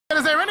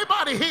Is there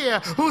anybody here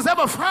who's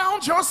ever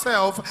found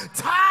yourself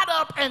tied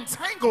up and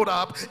tangled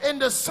up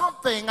into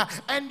something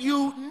and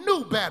you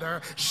knew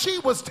better? She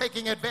was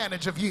taking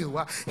advantage of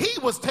you. He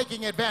was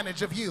taking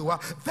advantage of you.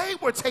 They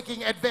were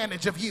taking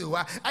advantage of you.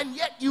 And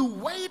yet you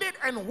waited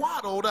and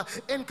waddled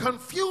in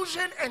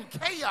confusion and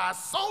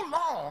chaos so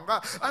long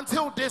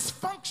until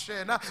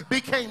dysfunction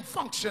became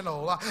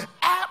functional.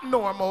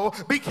 Abnormal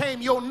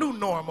became your new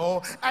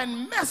normal.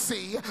 And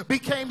messy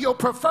became your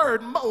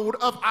preferred mode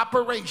of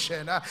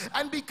operation.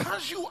 And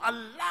because you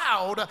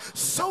allowed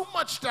so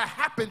much to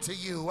happen to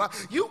you,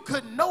 you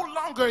could no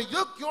longer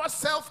look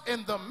yourself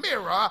in the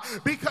mirror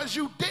because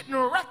you didn't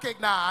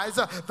recognize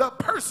the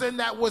person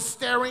that was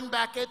staring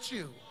back at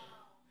you.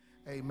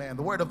 Amen.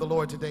 The word of the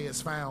Lord today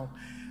is found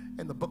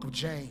in the book of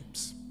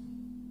James.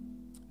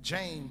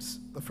 James,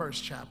 the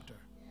first chapter.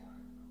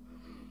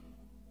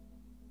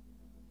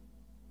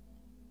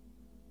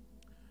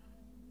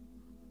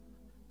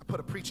 I put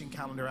a preaching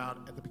calendar out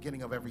at the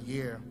beginning of every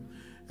year,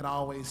 and I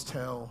always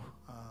tell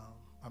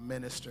our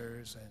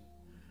ministers and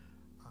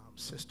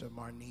Sister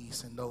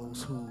Marnice and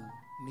those who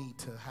need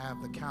to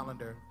have the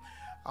calendar,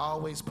 I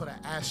always put an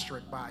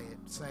asterisk by it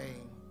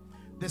saying,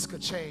 this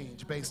could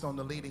change based on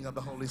the leading of the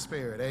Holy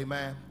Spirit.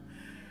 Amen.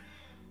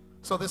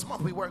 So this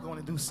month we weren't going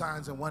to do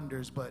signs and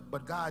wonders, but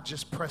God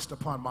just pressed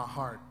upon my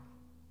heart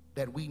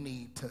that we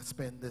need to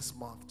spend this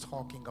month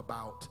talking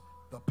about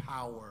the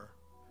power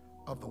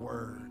of the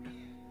word.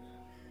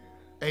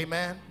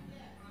 Amen.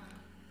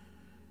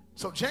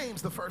 So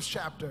James, the first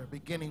chapter,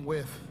 beginning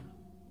with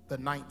the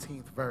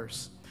 19th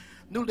verse.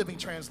 New Living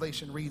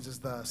Translation reads as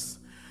thus.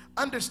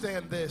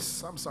 Understand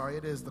this. I'm sorry,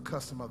 it is the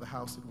custom of the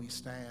house that we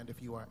stand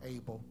if you are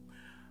able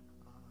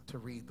to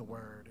read the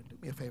word. And do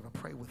me a favor,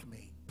 pray with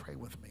me. Pray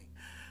with me.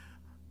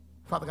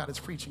 Father God, it's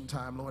preaching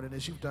time, Lord, and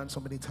as you've done so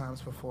many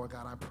times before,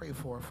 God, I pray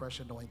for a fresh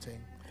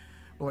anointing.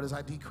 Lord, as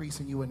I decrease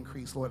and you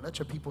increase, Lord, let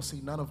your people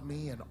see none of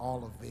me and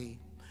all of thee.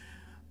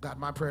 God,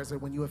 my prayer is that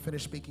when you have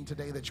finished speaking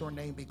today, that your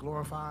name be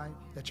glorified,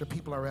 that your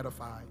people are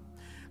edified,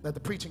 that the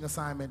preaching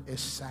assignment is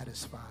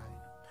satisfied.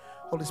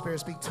 Holy Spirit,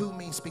 speak to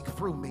me, speak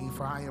through me,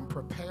 for I am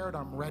prepared,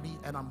 I'm ready,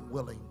 and I'm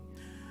willing.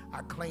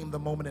 I claim the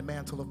moment and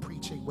mantle of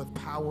preaching with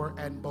power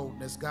and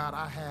boldness. God,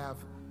 I have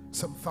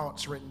some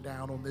thoughts written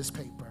down on this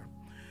paper.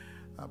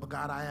 But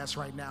God, I ask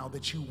right now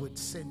that you would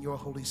send your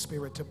Holy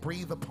Spirit to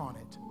breathe upon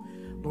it.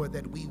 Lord,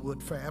 that we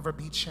would forever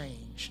be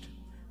changed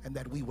and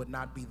that we would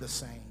not be the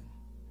same.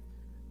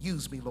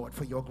 Use me, Lord,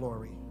 for your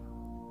glory.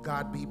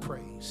 God be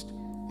praised.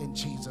 In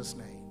Jesus'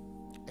 name,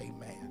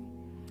 amen.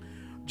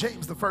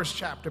 James, the first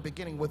chapter,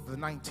 beginning with the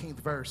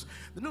 19th verse.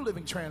 The New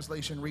Living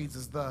Translation reads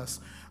as thus.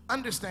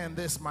 Understand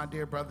this, my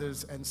dear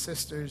brothers and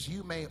sisters.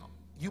 You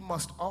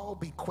must all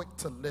be quick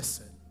to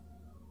listen.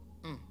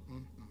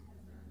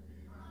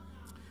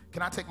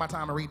 Can I take my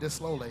time and read this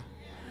slowly?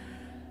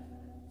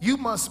 You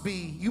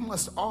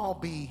must all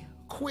be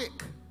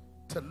quick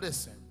to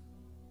listen,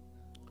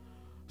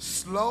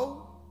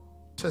 slow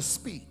to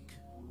speak,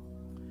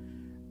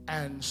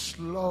 and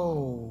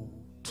slow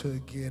to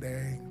get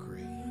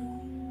angry.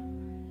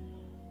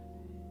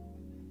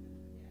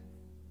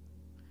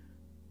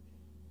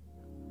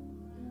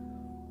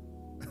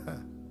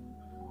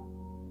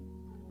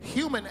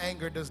 Human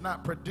anger does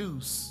not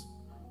produce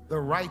the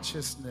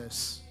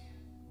righteousness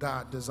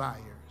God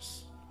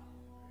desires.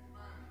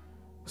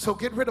 So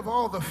get rid of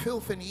all the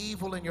filth and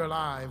evil in your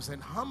lives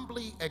and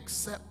humbly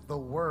accept the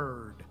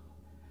word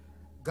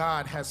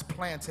God has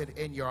planted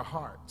in your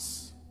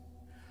hearts,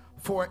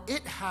 for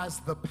it has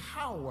the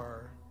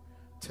power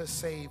to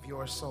save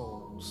your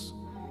souls.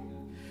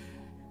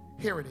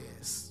 Here it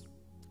is.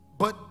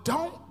 But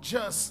don't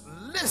just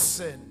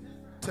listen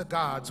to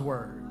God's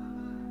word.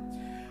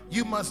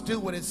 You must do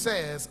what it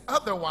says,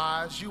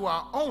 otherwise you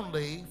are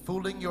only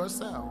fooling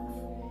yourself.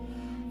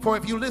 For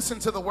if you listen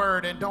to the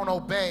word and don't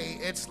obey,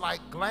 it's like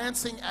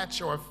glancing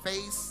at your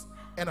face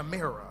in a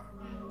mirror.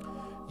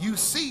 You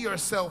see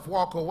yourself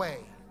walk away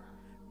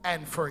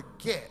and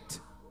forget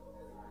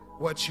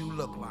what you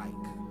look like.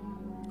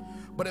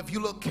 But if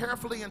you look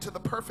carefully into the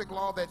perfect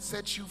law that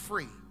sets you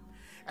free,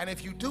 and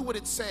if you do what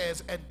it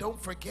says and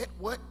don't forget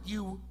what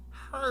you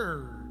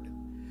heard,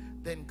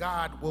 then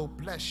God will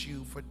bless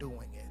you for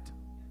doing it.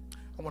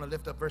 I want to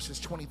lift up verses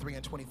 23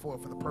 and 24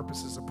 for the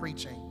purposes of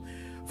preaching.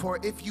 For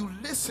if you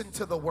listen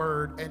to the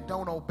word and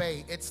don't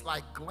obey, it's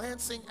like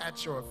glancing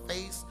at your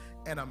face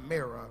in a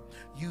mirror.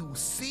 You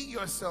see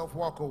yourself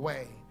walk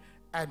away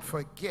and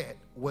forget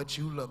what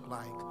you look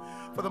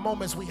like. For the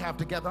moments we have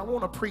together, I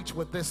want to preach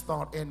with this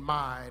thought in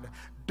mind.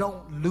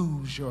 Don't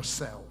lose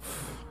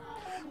yourself.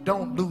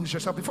 Don't lose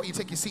yourself. Before you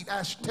take your seat,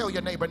 tell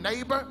your neighbor,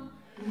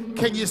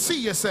 can you see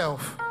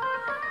yourself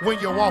when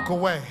you walk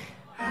away?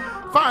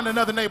 Find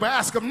another neighbor,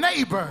 ask them,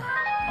 neighbor,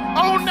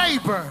 oh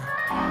neighbor,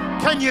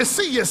 can you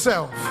see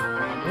yourself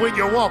when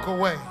you walk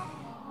away?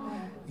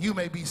 You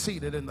may be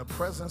seated in the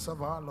presence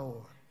of our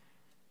Lord.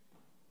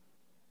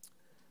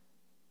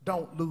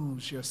 Don't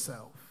lose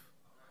yourself.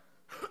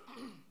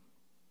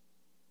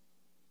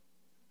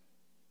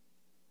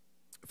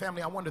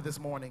 Family, I wonder this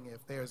morning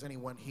if there's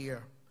anyone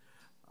here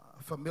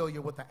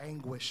familiar with the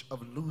anguish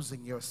of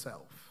losing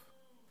yourself,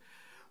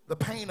 the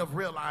pain of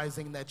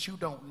realizing that you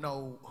don't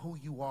know who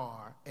you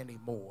are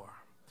anymore.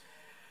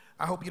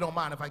 I hope you don't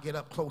mind if I get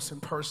up close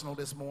and personal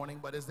this morning,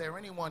 but is there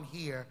anyone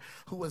here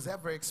who has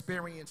ever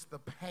experienced the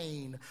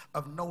pain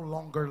of no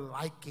longer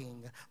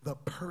liking the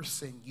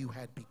person you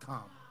had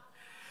become?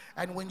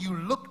 And when you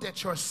looked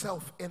at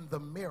yourself in the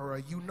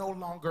mirror, you no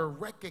longer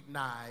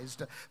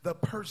recognized the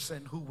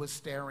person who was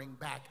staring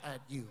back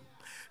at you.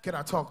 Can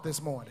I talk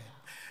this morning?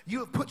 You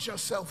have put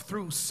yourself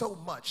through so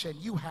much and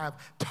you have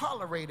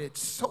tolerated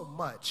so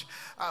much.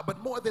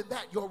 But more than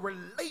that, your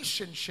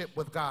relationship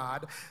with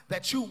God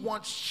that you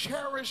once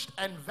cherished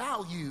and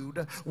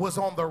valued was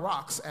on the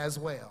rocks as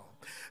well.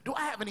 Do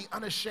I have any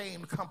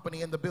unashamed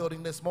company in the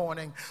building this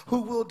morning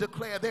who will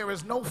declare there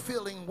is no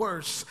feeling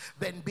worse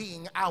than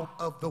being out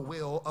of the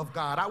will of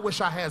God? I wish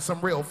I had some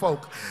real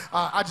folk.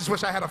 I just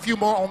wish I had a few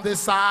more on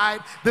this side.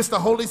 This the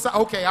holy side.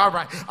 Okay, all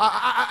right.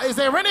 Is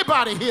there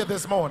anybody here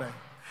this morning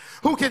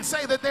who can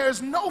say that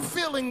there's no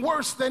feeling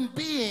worse than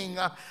being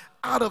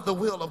out of the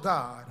will of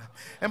God?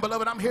 And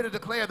beloved, I'm here to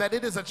declare that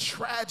it is a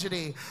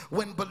tragedy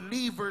when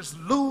believers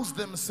lose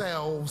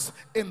themselves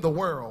in the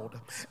world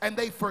and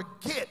they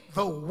forget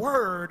the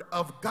word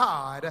of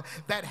God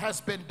that has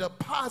been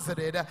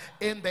deposited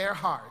in their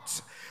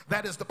hearts.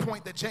 That is the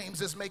point that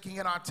James is making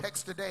in our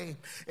text today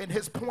in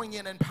his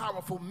poignant and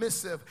powerful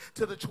missive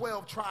to the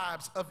 12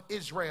 tribes of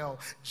Israel.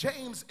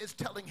 James is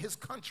telling his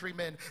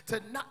countrymen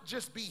to not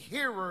just be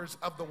hearers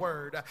of the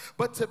word,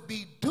 but to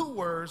be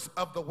doers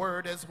of the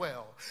word as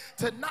well.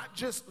 To not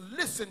just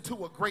listen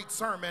to a great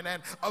sermon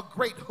and a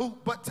great hoop,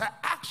 but to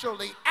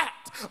actually act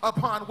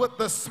upon what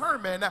the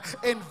sermon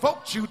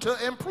invoked you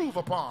to improve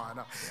upon.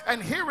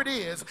 And here it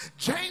is.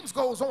 James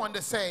goes on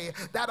to say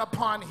that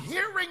upon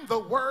hearing the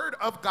word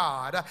of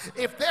God,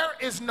 if there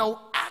is no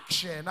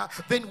action,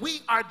 then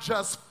we are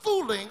just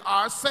fooling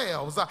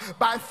ourselves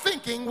by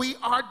thinking we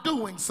are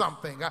doing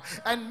something.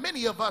 And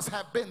many of us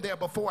have been there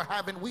before,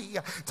 haven't we?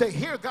 To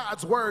hear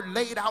God's word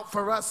laid out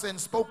for us in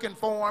spoken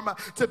form,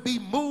 to be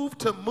moved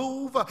to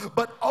move,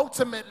 but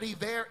ultimately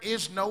there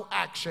is no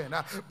action.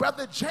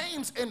 Brother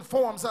James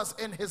informs us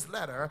in his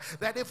letter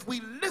that if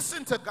we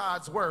listen to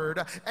God's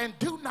word and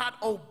do not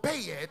obey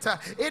it,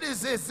 it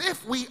is as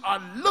if we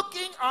are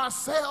looking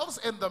ourselves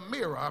in the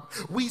mirror.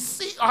 We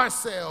see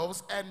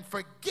ourselves and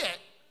forget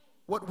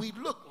what we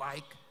look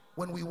like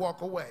when we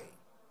walk away.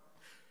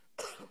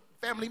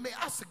 Family, may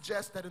I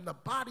suggest that in the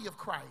body of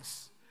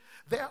Christ,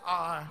 there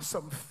are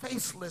some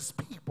faceless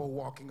people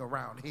walking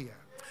around here.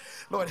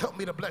 Lord, help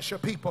me to bless your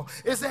people.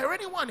 Is there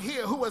anyone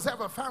here who has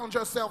ever found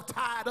yourself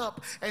tied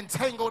up and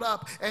tangled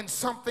up in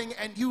something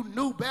and you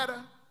knew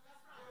better?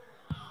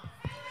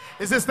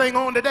 Is this thing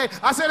on today?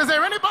 I said, is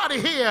there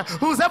anybody here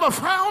who's ever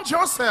found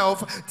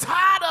yourself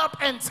tied up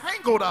and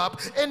tangled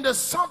up into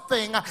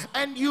something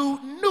and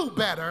you knew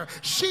better?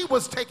 She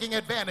was taking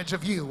advantage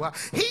of you.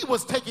 He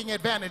was taking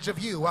advantage of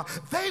you.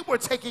 They were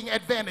taking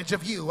advantage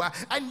of you.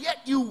 And yet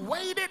you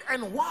waited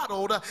and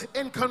waddled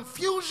in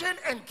confusion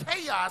and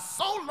chaos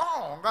so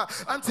long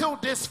until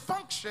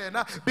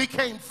dysfunction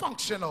became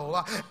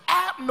functional.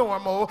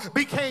 Abnormal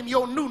became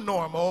your new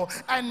normal.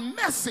 And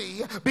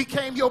messy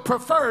became your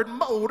preferred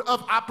mode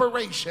of operation.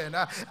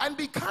 And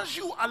because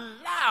you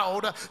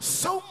allowed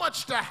so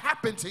much to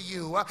happen to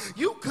you,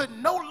 you could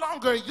no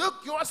longer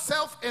look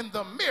yourself in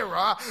the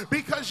mirror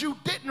because you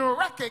didn't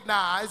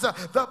recognize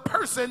the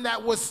person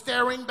that was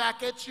staring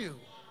back at you.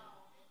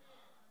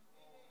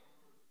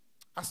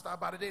 I stopped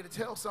by today to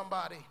tell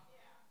somebody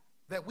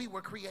that we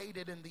were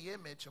created in the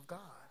image of God.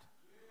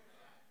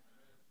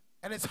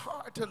 And it's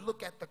hard to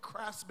look at the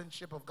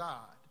craftsmanship of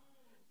God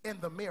in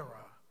the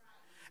mirror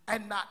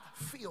and not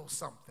feel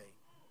something.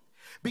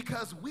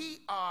 Because we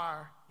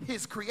are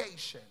his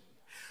creation.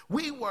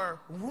 We were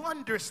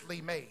wondrously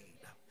made.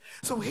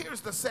 So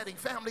here's the setting,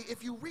 family.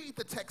 If you read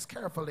the text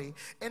carefully,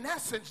 in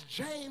essence,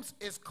 James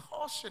is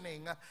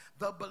cautioning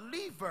the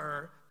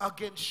believer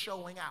against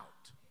showing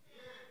out.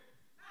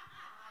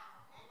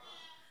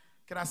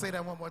 Can I say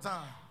that one more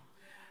time?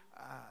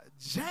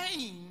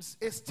 James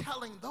is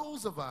telling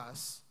those of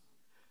us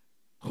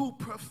who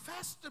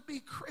profess to be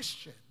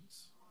Christians,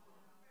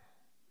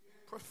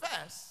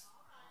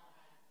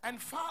 and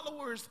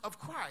followers of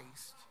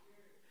Christ,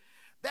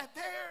 that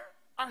there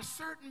are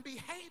certain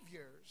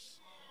behaviors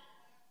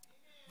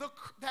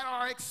that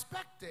are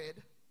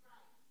expected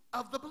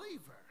of the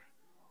believer.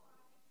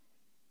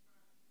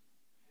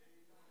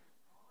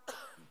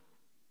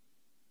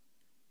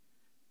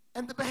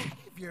 And the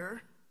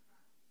behavior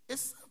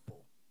is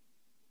simple.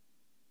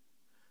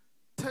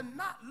 To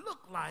not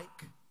look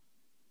like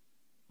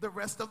the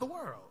rest of the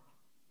world.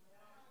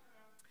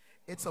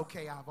 It's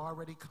okay, I've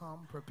already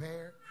come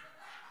prepared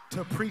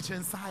to preach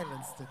in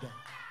silence today.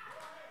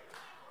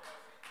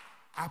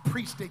 I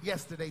preached it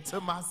yesterday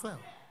to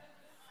myself.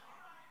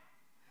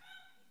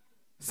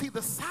 See,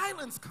 the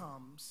silence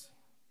comes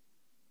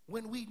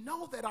when we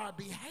know that our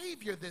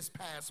behavior this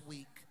past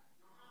week,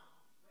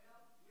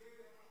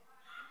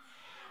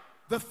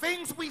 the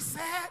things we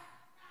said,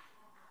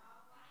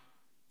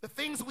 the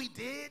things we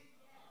did,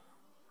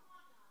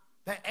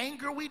 the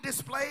anger we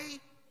displayed,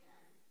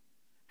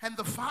 and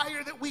the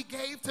fire that we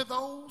gave to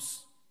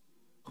those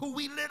who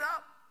we lit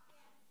up.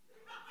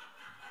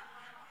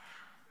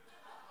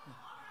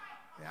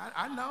 Yeah,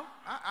 I know,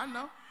 I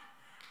know.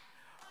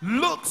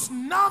 Looks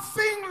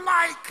nothing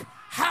like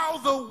how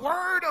the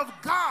word of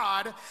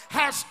God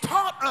has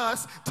taught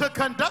us to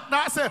conduct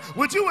ourselves.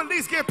 Would you at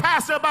least give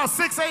Pastor about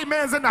 6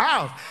 amens in the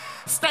house?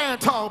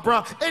 Stand tall,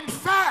 bro. In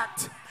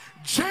fact,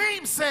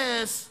 James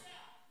says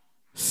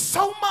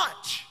so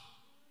much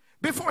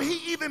before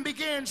he even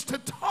begins to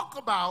talk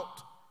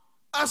about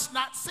us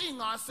not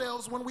seeing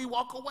ourselves when we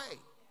walk away.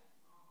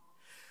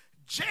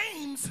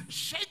 James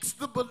shakes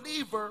the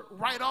believer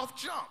right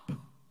off jump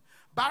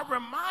by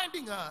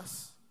reminding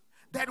us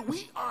that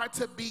we are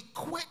to be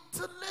quick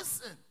to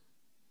listen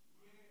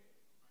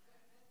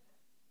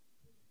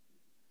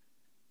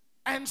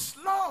and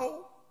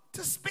slow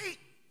to speak.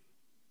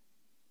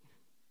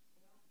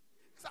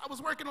 So I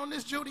was working on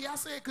this, Judy. I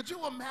said, could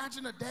you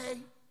imagine a day?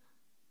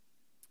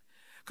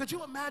 Could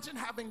you imagine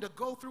having to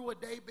go through a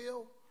day,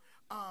 Bill,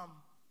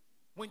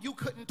 when you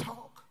couldn't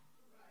talk,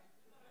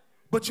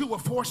 but you were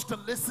forced to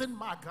listen?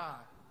 My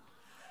God.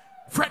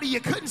 Freddie,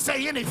 you couldn't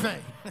say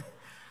anything.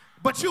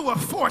 But you were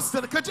forced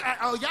to,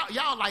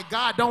 y'all like,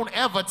 God, don't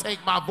ever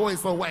take my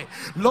voice away.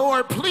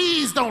 Lord,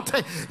 please don't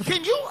take.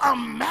 Can you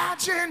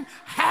imagine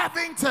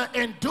having to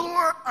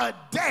endure a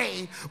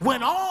day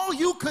when all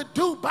you could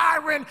do,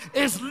 Byron,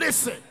 is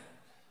listen?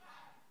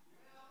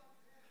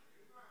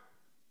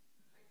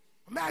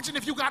 Imagine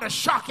if you got a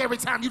shock every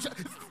time you.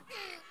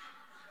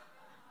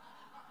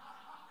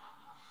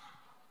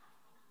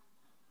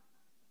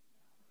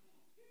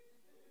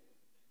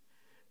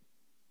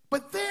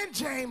 But then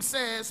James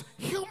says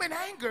human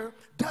anger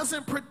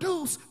doesn't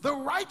produce the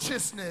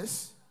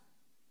righteousness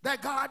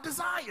that God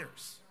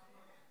desires.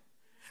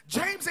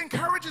 James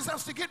encourages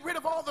us to get rid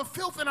of all the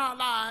filth in our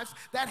lives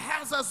that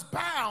has us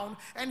bound.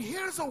 And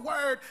here's a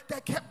word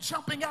that kept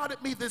jumping out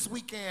at me this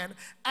weekend: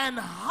 and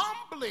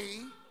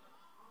humbly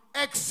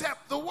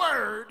accept the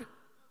word.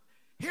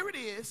 Here it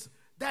is,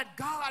 that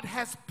God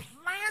has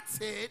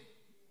planted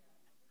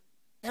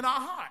in our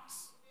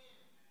hearts.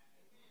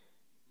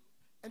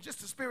 And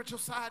just a spiritual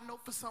side note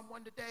for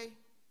someone today.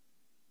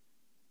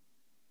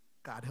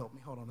 God help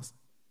me, hold on a second.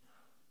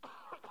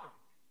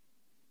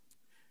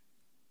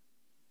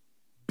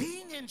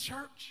 Being in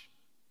church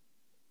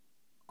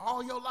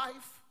all your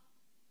life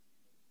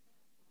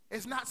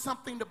is not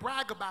something to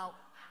brag about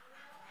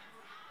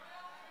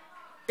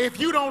if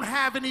you don't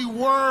have any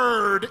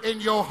word in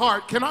your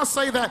heart. Can I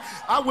say that?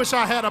 I wish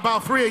I had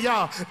about 3 of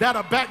y'all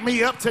that'll back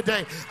me up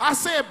today. I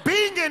said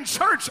being in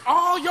church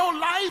all your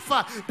life,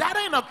 that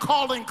ain't a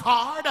calling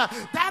card.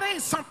 That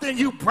ain't something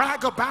you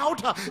brag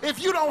about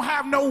if you don't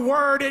have no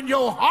word in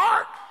your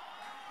heart.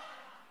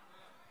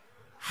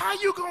 How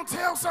you gonna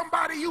tell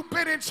somebody you've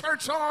been in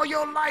church all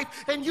your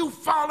life and you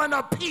falling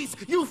to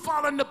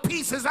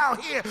pieces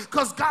out here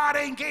because God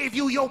ain't gave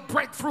you your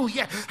breakthrough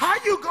yet? How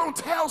you gonna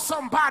tell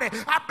somebody,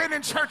 I've been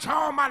in church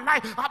all my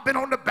life, I've been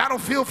on the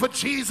battlefield for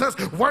Jesus,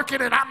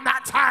 working, and I'm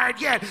not tired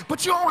yet,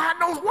 but you don't have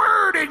no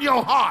word in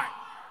your heart?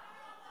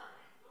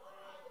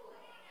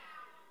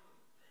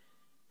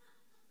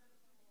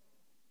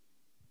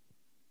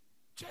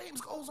 James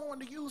goes on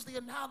to use the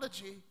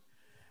analogy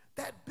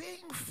that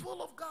being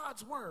full of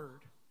God's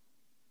word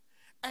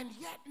and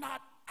yet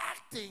not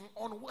acting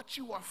on what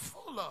you are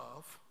full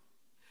of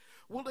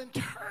will in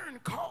turn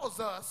cause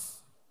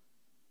us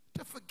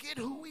to forget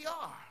who we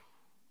are.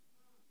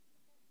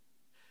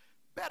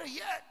 Better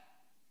yet,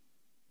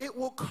 it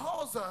will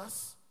cause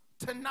us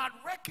to not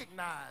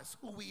recognize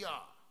who we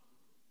are.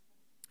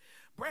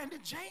 Brandon,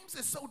 James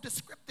is so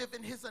descriptive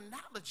in his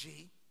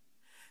analogy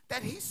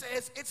that he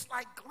says it's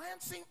like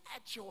glancing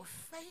at your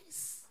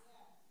face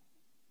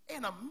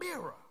in a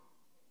mirror.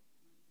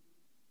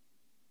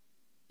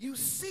 You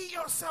see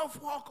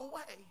yourself walk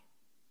away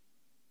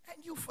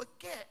and you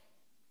forget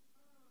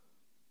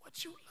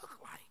what you look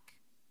like.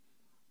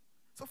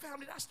 So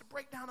family, that's the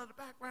breakdown of the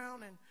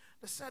background and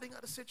the setting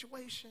of the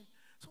situation.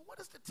 So what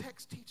is the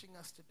text teaching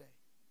us today?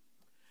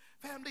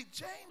 Family,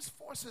 James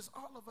forces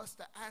all of us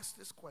to ask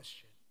this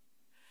question: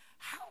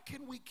 how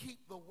can we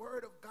keep the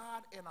word of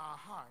God in our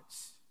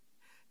hearts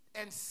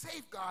and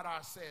safeguard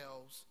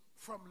ourselves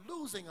from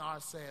losing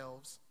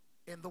ourselves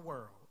in the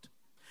world?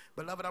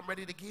 Beloved, I'm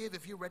ready to give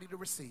if you're ready to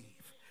receive.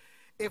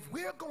 If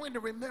we're going to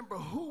remember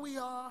who we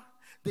are,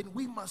 then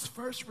we must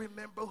first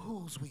remember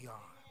whose we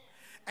are.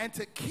 And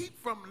to keep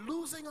from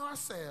losing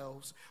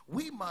ourselves,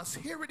 we must,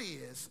 here it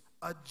is,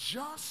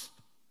 adjust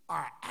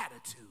our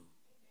attitude.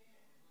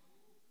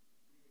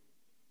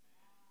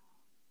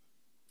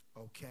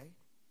 Okay?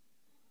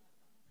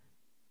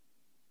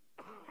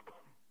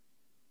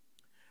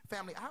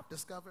 Family, I've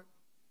discovered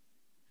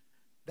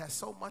that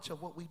so much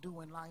of what we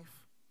do in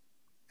life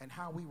and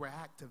how we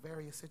react to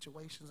various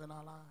situations in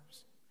our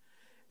lives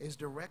is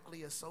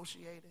directly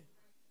associated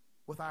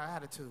with our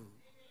attitude,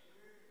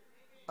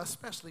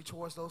 especially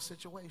towards those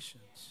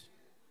situations.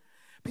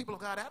 People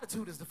of God,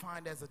 attitude is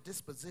defined as a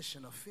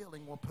disposition, a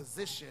feeling, or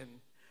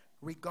position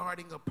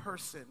regarding a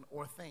person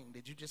or thing.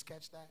 Did you just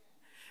catch that?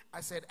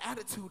 I said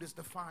attitude is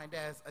defined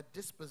as a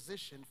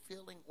disposition,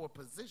 feeling, or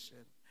position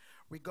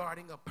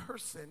regarding a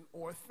person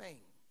or thing.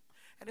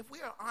 And if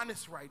we are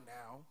honest right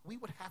now, we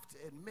would have to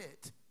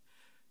admit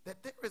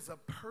that there is a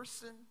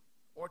person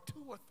or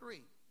two or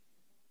three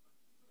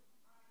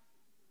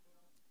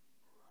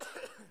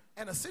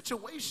and a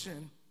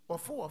situation or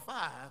four or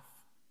five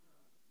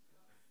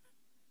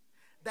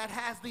that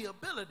has the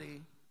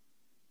ability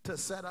to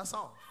set us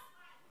off.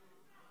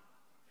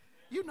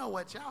 You know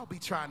what? Y'all be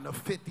trying to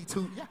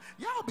 52.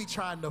 Y'all be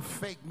trying to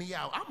fake me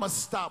out. I'm going to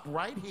stop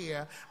right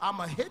here. I'm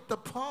going to hit the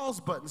pause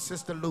button,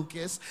 Sister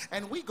Lucas,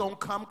 and we going to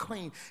come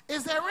clean.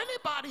 Is there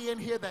anybody in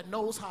here that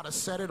knows how to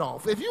set it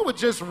off? If you would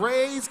just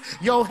raise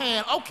your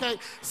hand. Okay,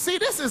 see,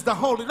 this is the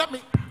holy.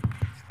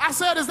 I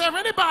said, is there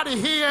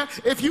anybody here,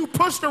 if you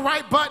push the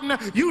right button,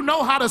 you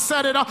know how to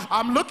set it off?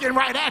 I'm looking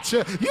right at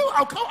you. You,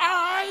 okay, all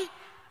right.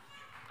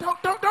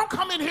 Don't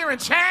come in here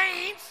and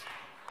change.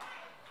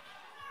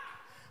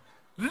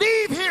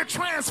 Leave here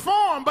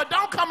transformed, but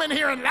don't come in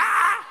here and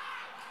lie.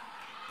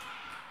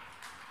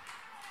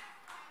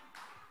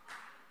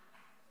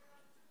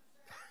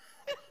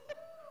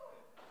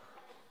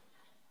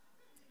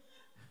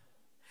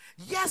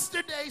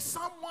 Yesterday,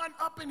 someone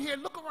up in here,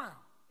 look around.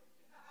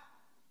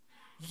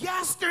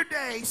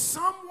 Yesterday,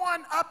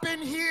 someone up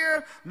in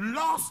here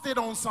lost it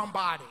on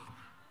somebody.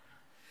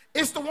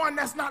 It's the one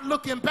that's not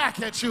looking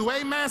back at you.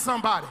 Amen,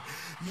 somebody.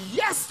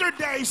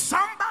 Yesterday,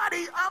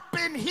 somebody up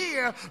in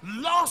here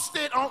lost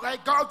it on,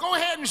 like, go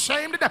ahead and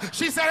shame it.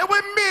 She said, it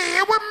was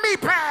me,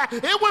 Pat.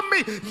 It was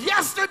me.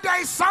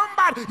 Yesterday,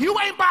 somebody, you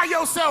ain't by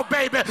yourself,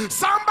 baby.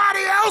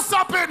 Somebody else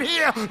up in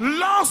here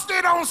lost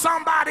it on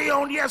somebody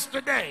on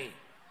yesterday.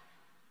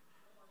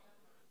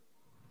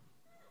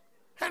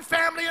 And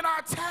family, in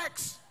our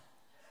text,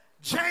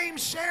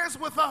 James shares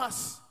with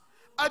us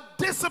a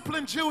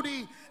discipline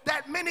duty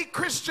that many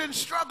Christians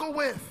struggle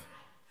with.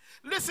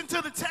 Listen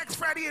to the text,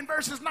 Freddie, in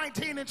verses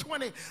 19 and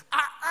 20.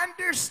 I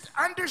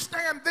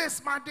understand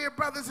this, my dear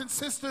brothers and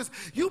sisters.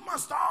 You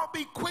must all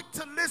be quick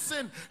to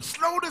listen,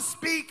 slow to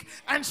speak,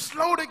 and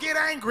slow to get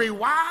angry.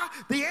 Why?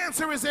 The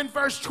answer is in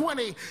verse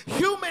 20.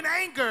 Human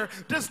anger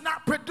does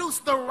not produce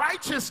the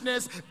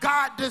righteousness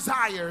God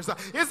desires.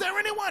 Is there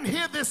anyone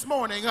here this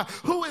morning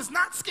who is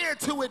not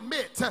scared to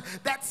admit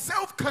that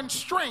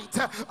self-constraint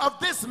of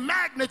this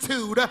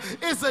magnitude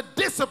is a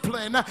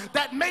discipline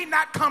that may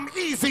not come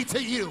easy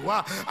to you?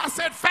 I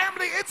said,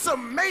 family, it's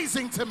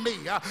amazing to me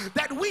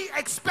that we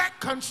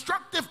expect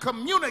constructive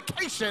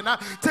communication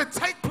to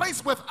take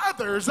place with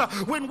others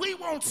when we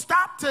won't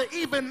stop to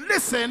even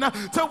listen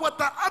to what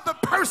the other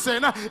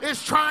person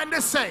is trying to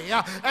say.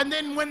 And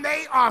then when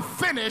they are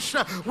finished,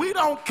 we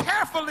don't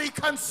carefully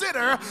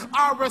consider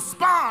our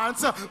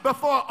response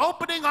before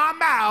opening our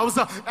mouths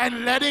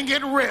and letting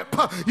it rip.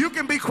 You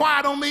can be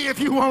quiet on me if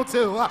you want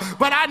to,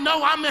 but I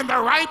know I'm in the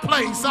right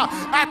place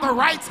at the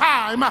right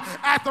time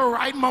at the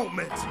right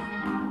moment.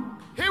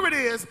 Here it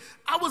is.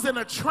 I was in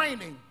a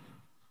training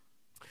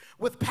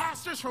with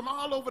pastors from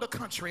all over the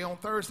country on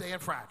Thursday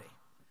and Friday.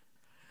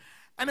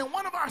 And in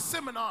one of our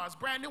seminars,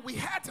 Brandon, we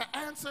had to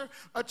answer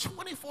a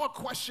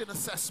 24-question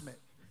assessment.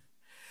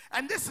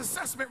 And this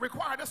assessment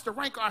required us to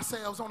rank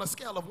ourselves on a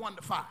scale of 1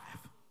 to 5.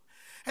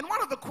 And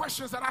one of the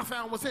questions that I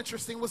found was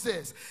interesting was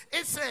this.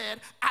 It said,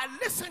 I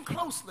listen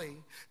closely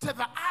to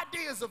the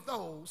ideas of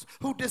those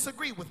who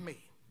disagree with me.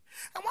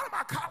 And one of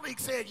my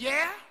colleagues said,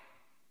 yeah,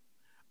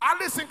 I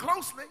listen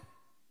closely.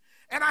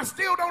 And I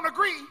still don't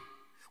agree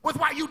with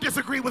why you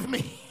disagree with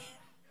me.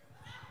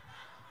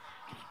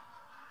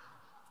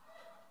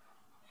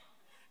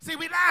 See,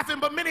 we laughing,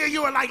 but many of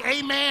you are like,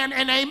 amen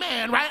and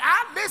amen, right?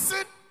 I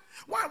listen.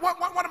 One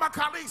of my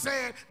colleagues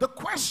said, the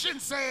question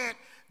said,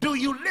 do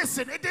you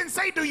listen? It didn't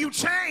say, do you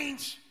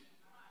change?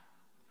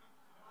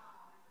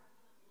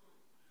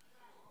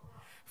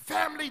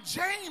 Family,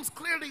 James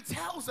clearly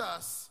tells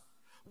us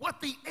what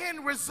the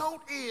end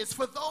result is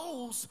for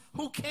those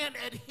who can't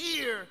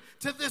adhere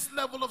to this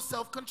level of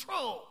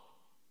self-control.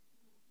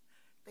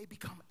 They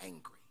become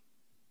angry.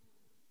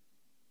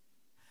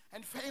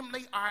 And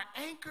family, our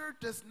anger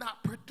does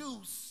not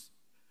produce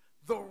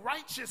the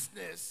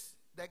righteousness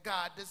that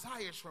God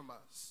desires from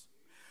us.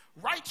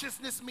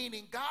 Righteousness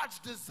meaning God's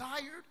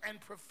desired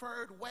and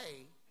preferred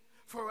way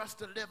for us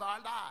to live our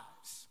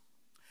lives.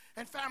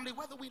 And family,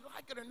 whether we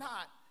like it or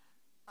not,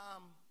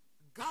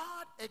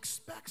 God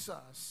expects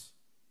us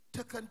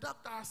to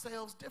conduct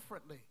ourselves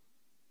differently.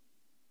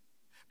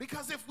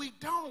 Because if we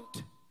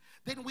don't,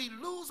 then we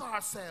lose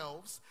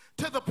ourselves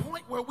to the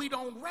point where we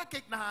don't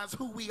recognize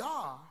who we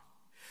are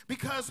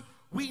because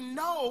we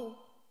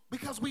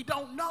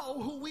don't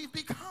know who we've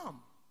become.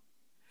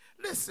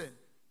 Listen,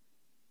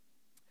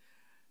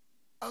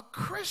 a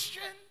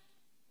Christian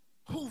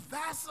who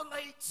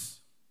vacillates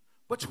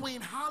between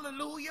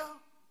hallelujah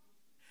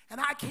and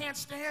I can't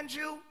stand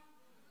you,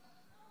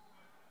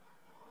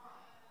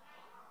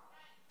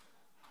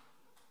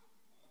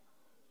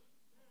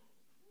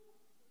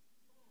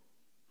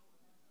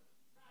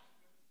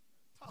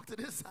 to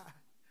this side.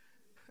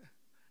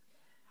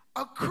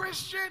 A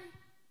Christian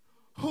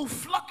who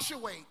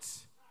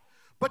fluctuates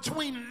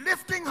between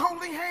lifting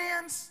holy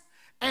hands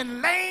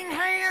and laying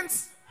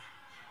hands,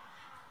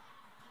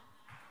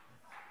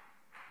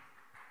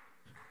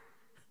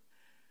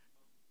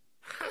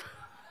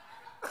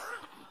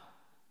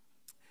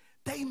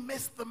 they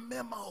miss the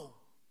memo.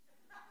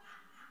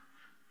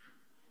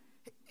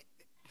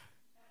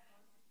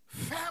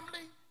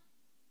 Family,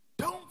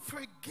 don't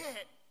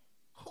forget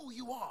who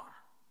you are.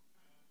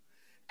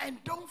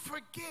 And don't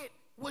forget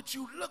what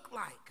you look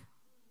like.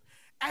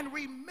 And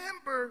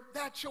remember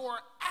that your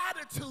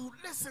attitude,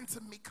 listen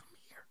to me, come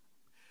here.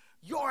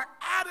 Your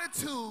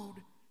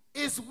attitude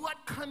is what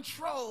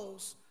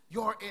controls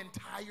your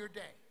entire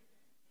day.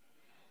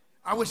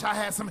 I wish I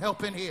had some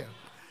help in here.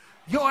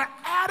 Your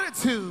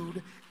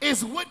attitude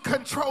is what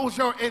controls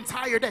your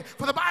entire day.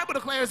 For the Bible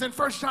declares in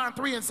 1 John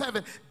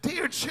 3:7,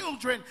 dear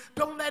children,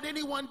 don't let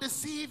anyone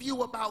deceive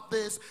you about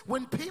this.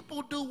 When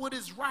people do what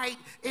is right,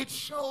 it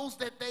shows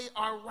that they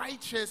are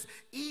righteous,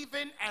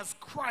 even as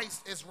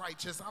Christ is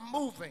righteous. I'm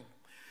moving.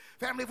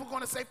 Family, if we're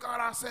going to safeguard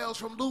ourselves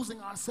from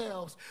losing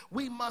ourselves,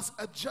 we must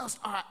adjust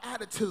our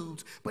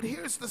attitudes. But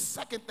here's the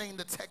second thing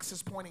the text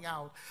is pointing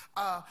out.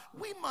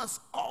 We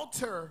must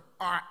alter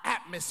our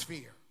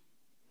atmosphere.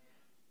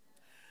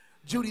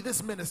 Judy,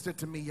 this ministered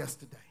to me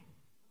yesterday.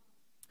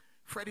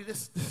 Freddie,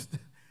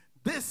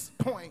 this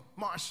point,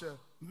 Marsha,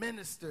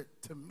 ministered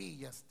to me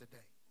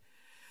yesterday.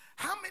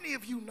 How many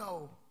of you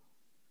know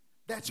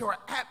that your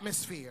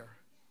atmosphere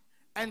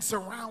and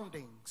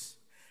surroundings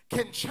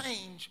can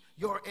change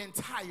your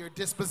entire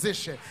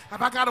disposition?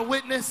 Have I got a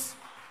witness?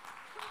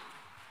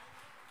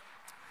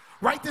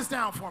 Write this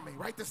down for me.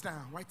 Write this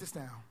down. Write this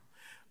down.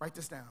 Write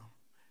this down.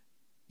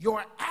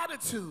 Your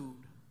attitude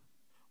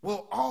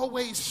will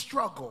always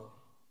struggle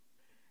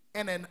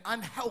in an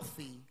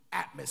unhealthy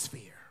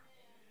atmosphere.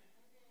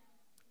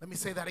 Let me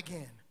say that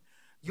again.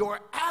 Your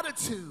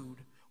attitude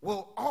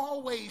will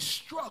always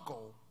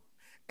struggle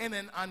in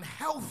an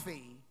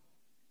unhealthy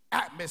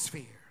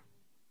atmosphere.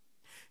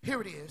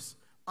 Here it is.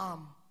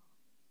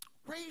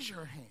 Raise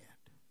your hand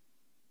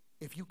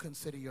if you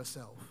consider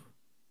yourself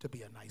to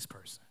be a nice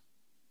person.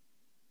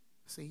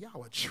 See,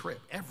 y'all a trip.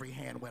 Every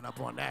hand went up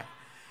on that.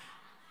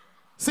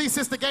 See,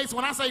 Sister Gates,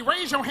 when I say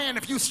raise your hand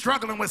if you're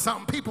struggling with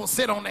something, people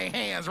sit on their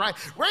hands, right?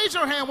 Raise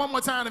your hand one more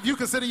time if you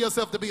consider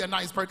yourself to be a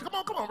nice person.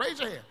 Come on, raise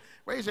your hand.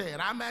 Raise your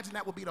hand. I imagine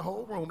that would be the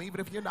whole room,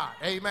 even if you're not.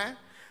 Amen?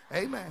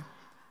 Amen.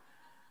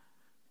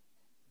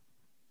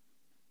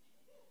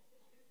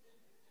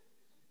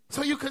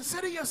 So you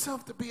consider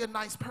yourself to be a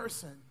nice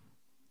person,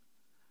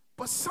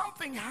 but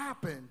something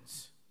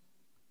happens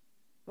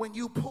when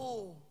you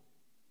pull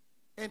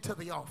into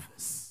the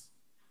office.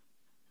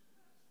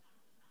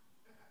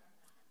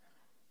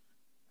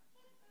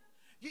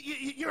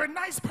 You're a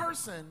nice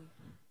person,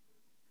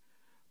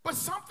 but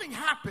something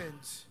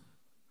happens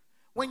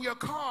when your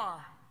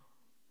car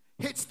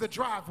hits the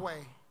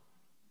driveway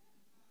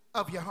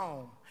of your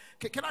home.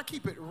 Can I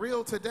keep it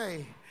real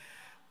today?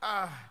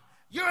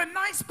 You're a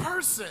nice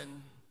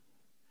person,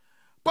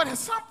 but if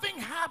something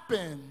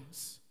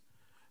happens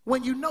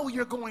when you know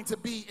you're going to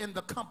be in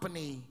the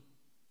company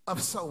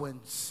of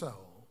so-and-so.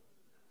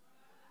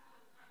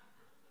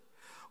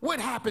 What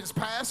happens,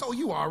 Pastor? Oh,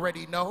 you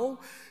already know.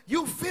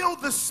 You feel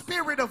the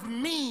spirit of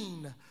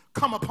mean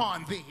come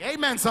upon thee.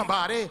 Amen,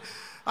 somebody.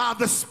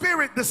 The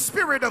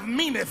spirit of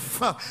meaneth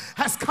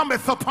has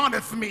cometh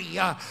uponeth me.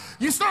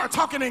 You start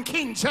talking in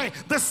King James.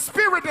 The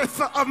spirit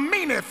of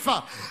meaneth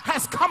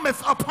has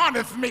cometh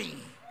uponeth me.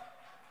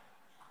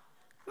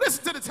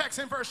 Listen to the text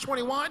in verse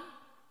 21.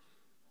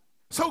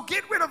 So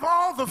get rid of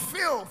all the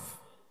filth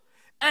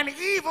and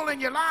evil in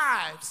your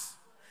lives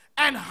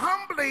and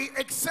humbly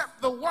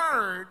accept the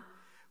word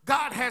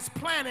God has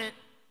planted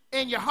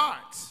in your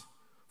hearts.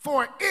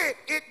 For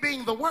it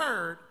being the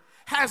word,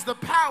 has the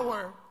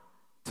power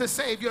to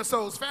save your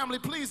souls. Family,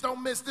 please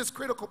don't miss this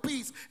critical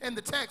piece in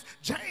the text.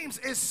 James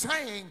is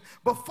saying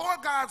before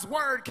God's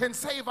word can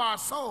save our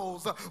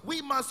souls,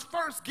 we must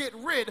first get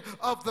rid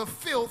of the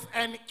filth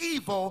and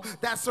evil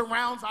that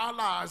surrounds our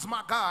lives.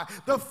 My God,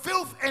 the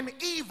filth and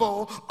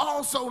evil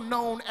also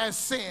known as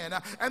sin.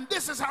 And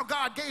this is how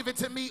God gave it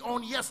to me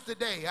on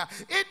yesterday.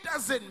 It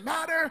doesn't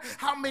matter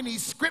how many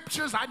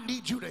scriptures, I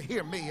need you to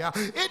hear me.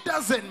 It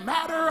doesn't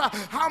matter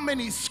how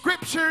many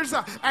scriptures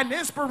and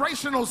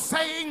inspirational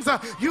sayings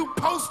you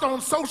post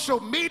on social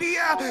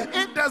media.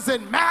 It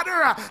doesn't matter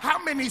how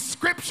many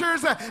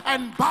scriptures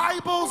and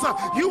Bibles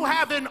you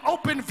have in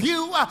open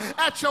view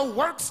at your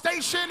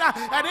workstation,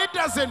 and it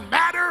doesn't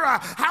matter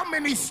how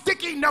many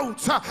sticky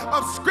notes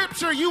of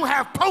scripture you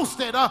have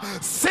posted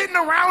sitting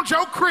around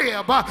your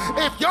crib.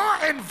 If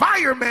your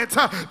environment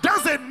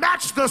doesn't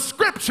match the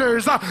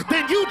scriptures,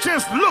 then you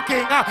just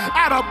looking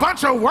at a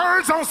bunch of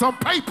words on some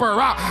paper.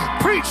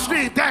 Preach,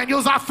 Steve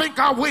Daniels, I think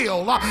I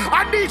will.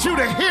 I need you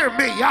to hear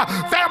me.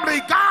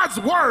 Family, God's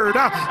word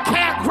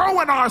can't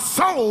grow in our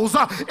souls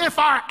if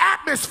our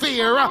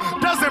atmosphere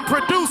doesn't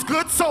produce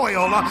good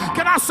soil.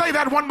 Can I say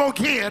that one more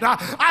again?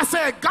 I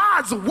said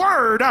God's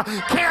word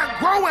can't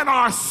grow in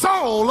our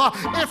soul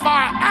if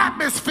our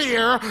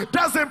atmosphere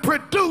doesn't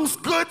produce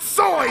good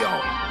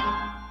soil.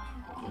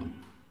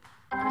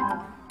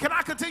 Can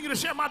I continue to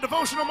share my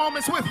devotional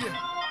moments with you?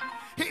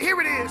 Here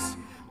it is.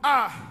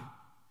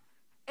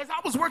 As I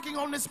was working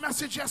on this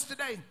message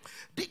yesterday,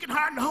 Deacon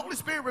Hart and the Holy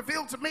Spirit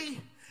revealed to me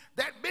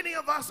that many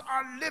of us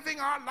are living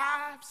our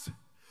lives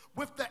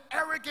with the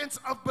arrogance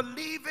of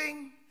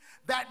believing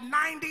that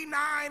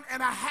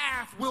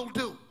 99.5 will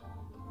do.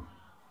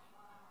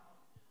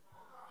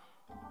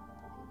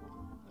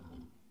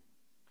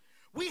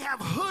 We have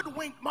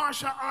hoodwinked,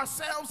 Marsha,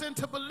 ourselves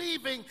into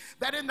believing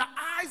that in the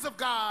eyes of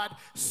God,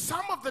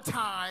 some of the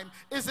time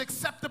is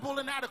acceptable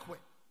and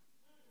adequate.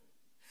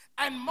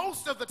 And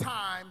most of the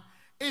time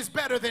is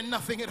better than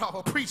nothing at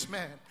all. Preach,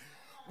 man.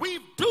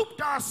 We've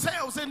duped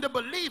ourselves into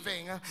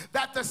believing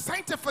that the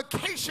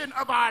sanctification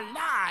of our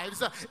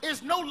lives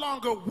is no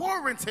longer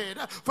warranted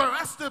for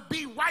us to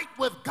be right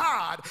with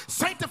God.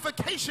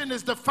 Sanctification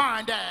is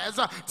defined as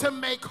to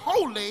make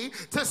holy,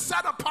 to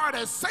set apart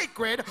as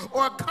sacred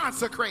or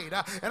consecrate.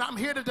 And I'm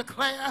here to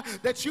declare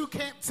that you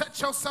can't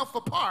set yourself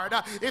apart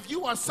if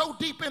you are so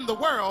deep in the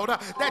world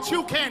that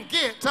you can't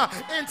get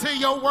into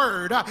your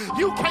word.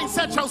 You can't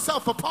set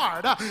yourself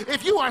apart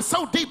if you are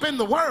so deep in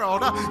the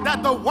world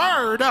that the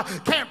word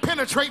can't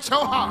penetrate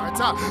your heart.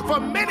 For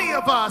many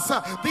of us,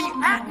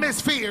 the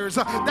atmospheres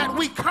that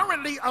we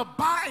currently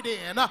abide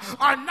in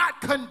are not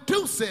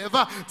conducive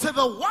to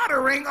the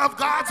watering of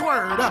God's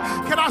word.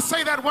 Can I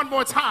say that one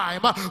more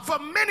time? For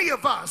many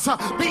of us,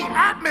 the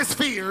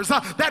atmospheres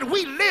that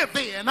we live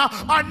in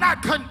are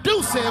not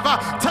conducive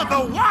to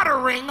the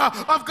watering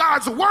of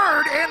God's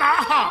word in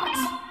our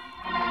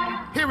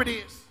hearts. Here it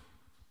is.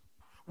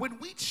 When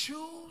we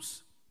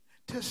choose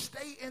to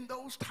stay in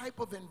those type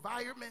of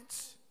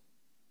environments,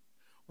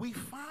 we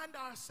find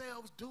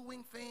ourselves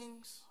doing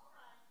things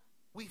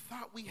we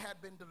thought we had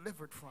been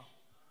delivered from.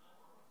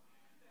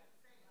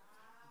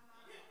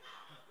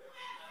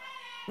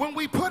 When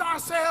we put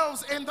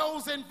ourselves in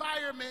those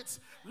environments,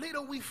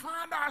 little we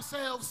find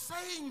ourselves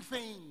saying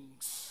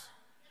things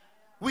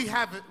we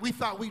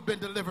thought we'd been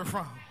delivered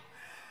from.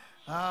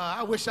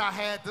 I wish I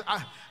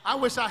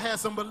had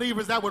some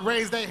believers that would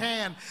raise their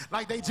hand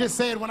like they just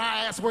said when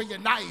I asked, were you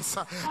nice?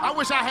 I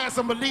wish I had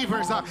some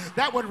believers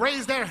that would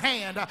raise their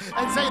hand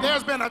and say,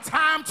 there's been a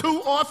time,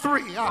 2 or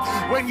 3,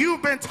 when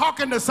you've been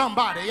talking to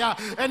somebody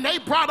and they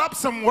brought up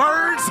some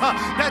words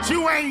that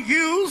you ain't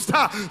used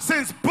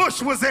since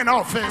Bush was in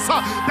office.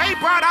 They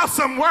brought out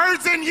some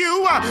words in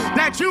you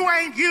that you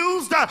ain't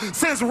used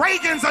since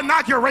Reagan's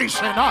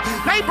inauguration.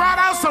 They brought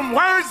out some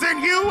words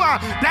in you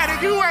that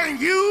you ain't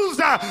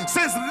used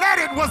since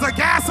leaded was a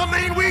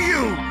gasoline we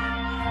use.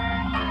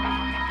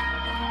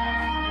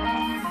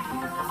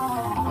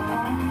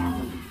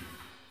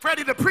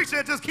 Freddie, the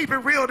preacher, just keep it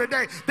real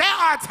today. There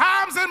are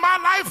times in my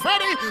life,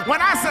 Freddie,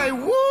 when I say,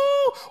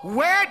 woo,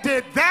 where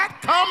did that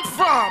come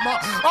from?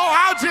 Oh,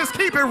 I'll just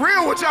keep it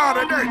real with y'all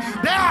today.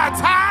 There are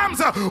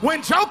times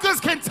when jokers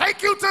can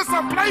take you to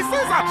some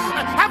places.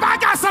 Have I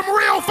got some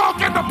real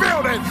folk in the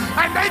building?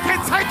 And they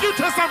can take you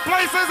to some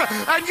places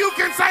and you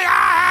can say,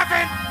 I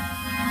haven't.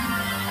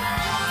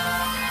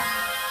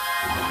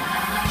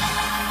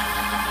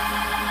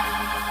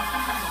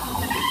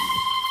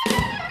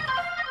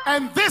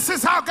 And this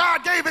is how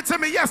God gave it to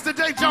me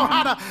yesterday,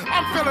 Johanna.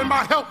 I'm feeling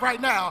my help right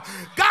now.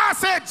 God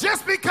said,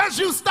 just because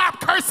you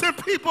stop cursing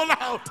people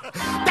out,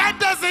 that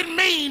doesn't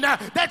mean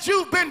that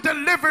you've been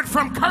delivered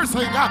from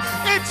cursing.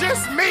 It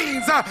just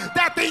means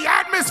that the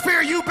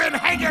atmosphere you've been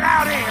hanging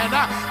out in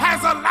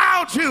has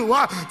allowed you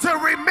to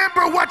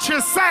remember what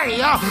you say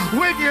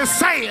when you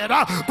say it.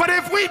 But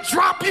if we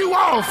drop you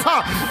off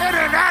in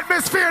an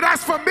atmosphere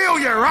that's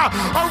familiar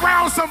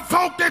around some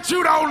folk that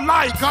you don't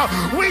like,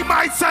 we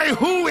might say,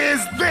 who is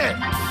this?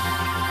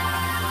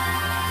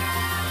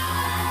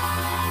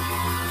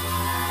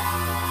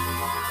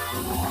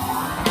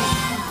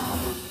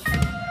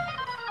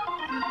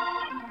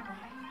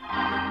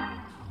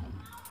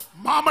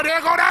 Mama, there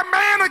go that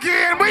man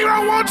again. We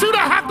don't want you to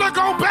have to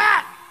go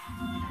back.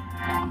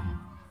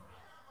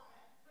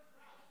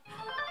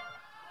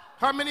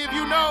 How many of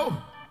you know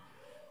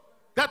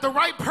that the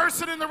right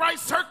person in the right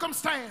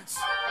circumstance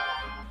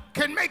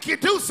can make you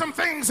do some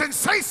things and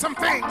say some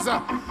things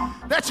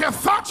that you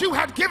thought you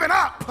had given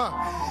up?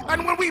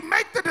 And when we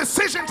make the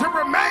decision to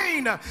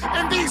remain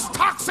in these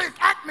toxic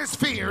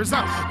atmospheres,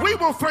 we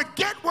will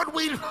forget what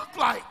we look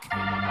like.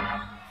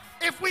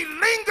 If we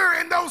linger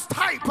in those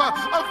type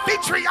of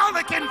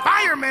vitriolic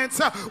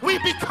environments, we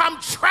become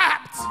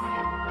trapped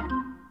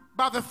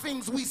by the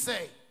things we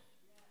say.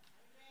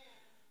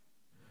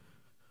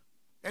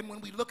 And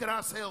when we look at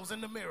ourselves in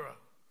the mirror,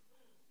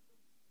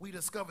 we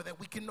discover that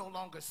we can no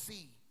longer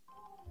see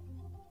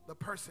the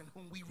person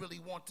whom we really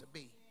want to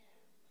be.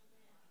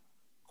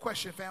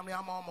 Question, family,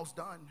 I'm almost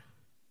done.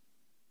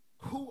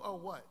 Who or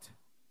what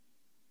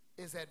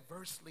is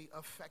adversely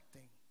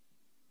affecting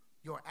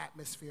your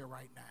atmosphere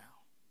right now?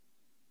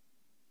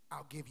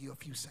 I'll give you a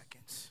few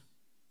seconds.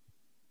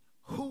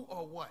 Who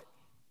or what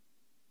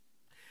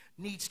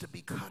needs to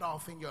be cut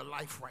off in your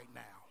life right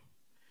now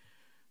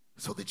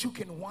so that you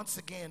can once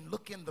again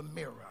look in the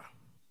mirror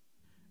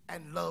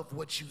and love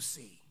what you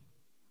see?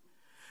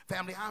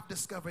 Family, I've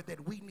discovered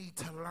that we need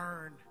to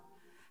learn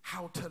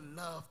how to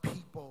love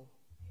people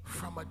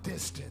from a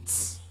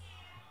distance.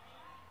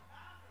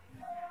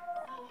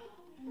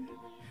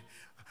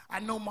 I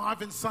know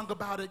Marvin sung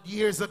about it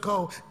years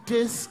ago.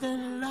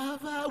 Distant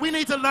lover. We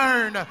need to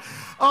learn.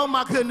 Oh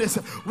my goodness.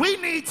 We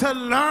need to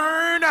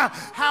learn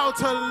how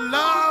to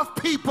love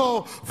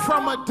people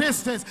from a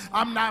distance.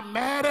 I'm not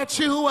mad at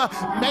you.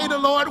 May the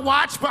Lord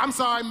watch. But I'm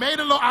sorry. May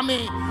the Lord.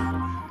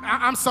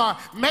 I'm sorry.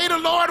 May the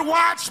Lord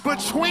watch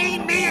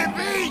between me and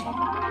thee.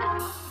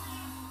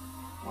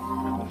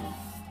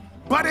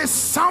 But it's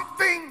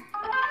something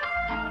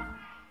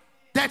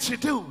that you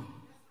do.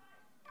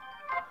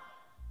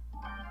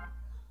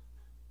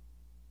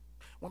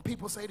 When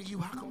people say to you,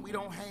 how come we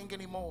don't hang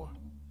anymore?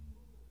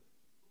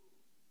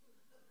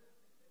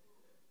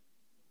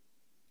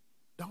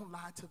 Don't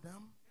lie to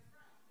them.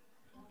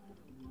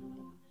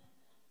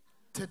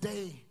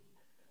 Today,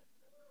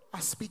 I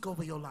speak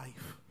over your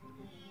life.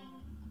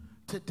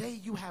 Today,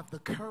 you have the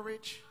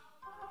courage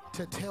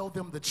to tell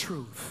them the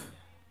truth.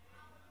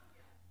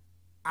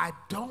 I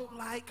don't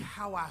like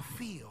how I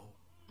feel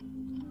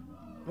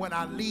when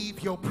I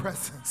leave your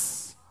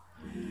presence.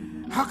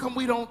 How come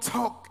we don't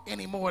talk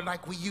anymore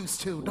like we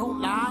used to?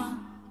 Don't lie.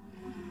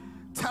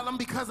 Tell them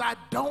because I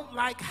don't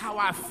like how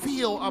I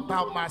feel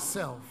about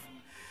myself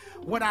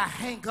when I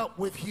hang up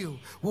with you.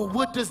 Well,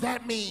 what does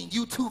that mean?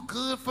 You too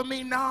good for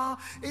me? No,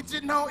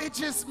 it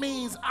just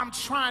means I'm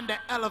trying to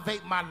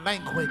elevate my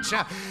language.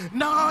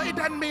 No, it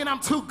doesn't mean I'm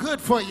too good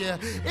for you.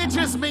 It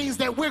just means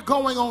that we're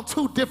going on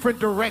two different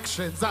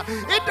directions.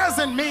 It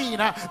doesn't mean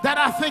that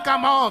I think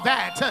I'm all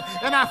that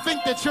and I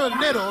think that you're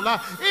little.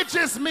 It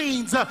just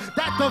means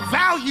that the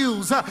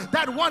values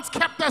that once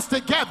kept us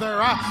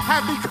together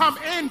have become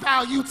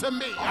invalue to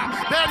me.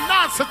 They're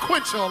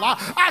non-sequential.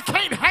 I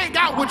can't hang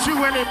out with you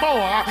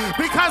anymore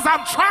because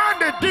I'm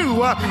trying to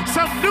do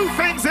some new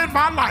things in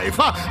my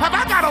life. Have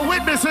I got a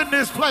witness in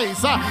this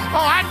place? Oh,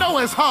 I know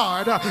it's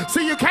hard.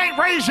 See, you can't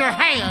raise your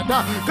hand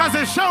because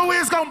it sure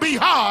is going to be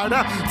hard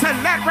to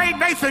let Ray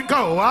Nathan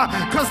go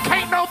because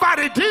can't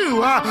nobody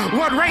do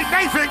what Ray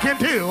Nathan can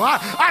do.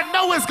 I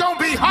know it's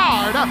going to be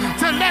hard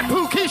to let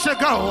Pookeisha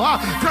go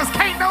because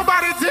can't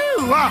nobody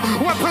do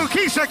what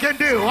Pookeisha can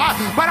do.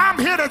 But I'm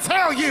here to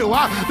tell you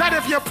that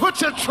if you put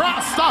your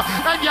trust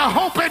and your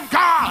hope in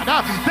God,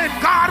 then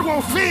God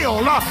will fill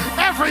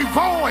every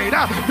void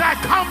that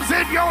comes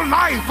in your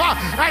life,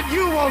 and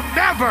you will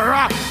never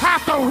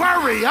have to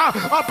worry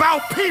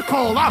about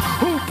people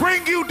who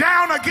bring you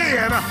down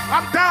again.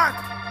 I'm done.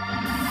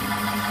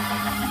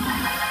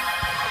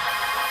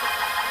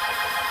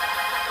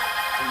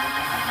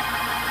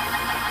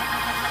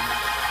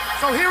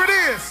 So here it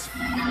is.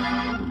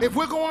 If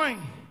we're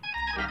going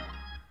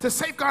to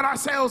safeguard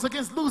ourselves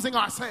against losing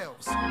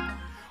ourselves,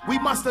 we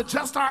must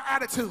adjust our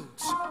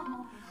attitudes.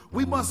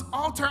 We must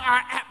alter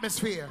our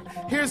atmosphere.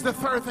 Here's the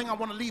third thing I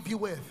want to leave you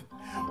with.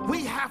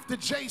 We have to,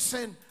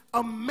 Jason,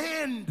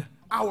 amend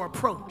our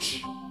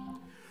approach.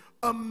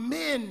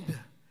 Amend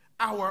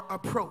our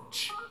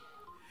approach.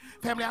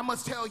 Family, I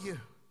must tell you,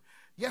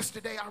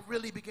 yesterday I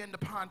really began to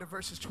ponder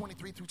verses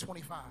 23 through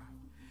 25.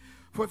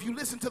 For if you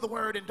listen to the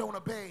word and don't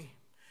obey,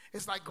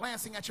 it's like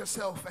glancing at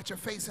yourself, at your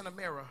face in a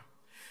mirror.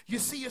 You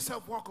see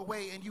yourself walk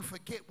away and you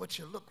forget what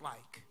you look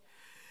like.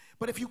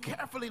 But if you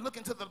carefully look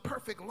into the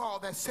perfect law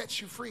that sets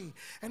you free,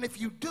 and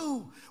if you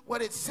do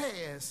what it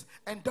says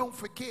and don't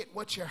forget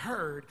what you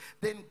heard,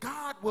 then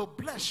God will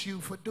bless you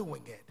for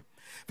doing it.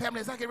 Family,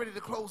 as I get ready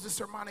to close this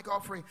sermonic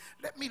offering,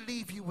 let me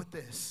leave you with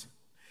this.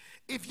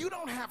 If you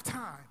don't have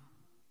time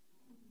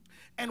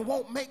and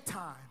won't make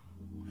time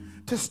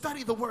to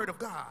study the Word of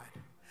God,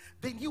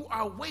 then you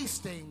are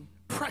wasting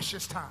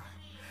precious time.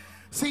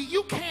 See,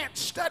 you can't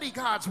study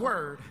God's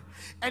Word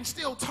and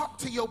still talk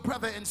to your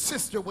brother and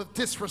sister with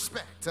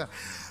disrespect.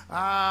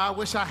 I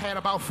wish I had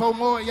about 4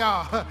 more of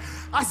y'all.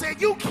 I said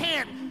you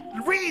can't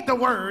read the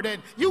word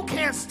and you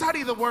can't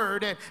study the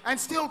word and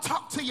still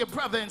talk to your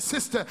brother and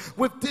sister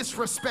with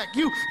disrespect.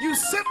 You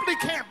simply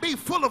can't be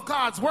full of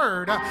God's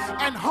word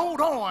and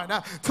hold on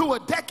to a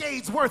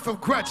decade's worth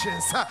of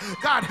grudges.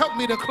 God help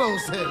me to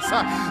close this.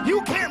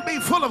 You can't be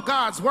full of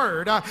God's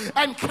word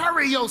and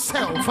carry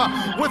yourself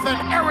with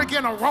an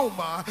arrogant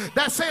aroma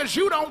that says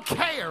you don't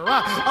care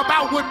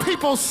about what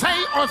people say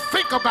or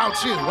think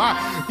about you.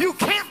 You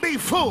can't be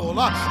full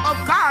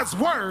of God's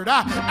word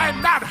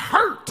and not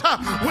hurt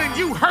when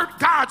you hurt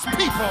God's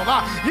people.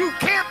 You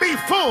can't be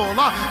full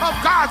of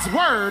God's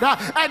word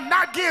and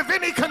not give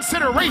any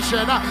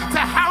consideration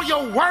to how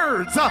your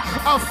words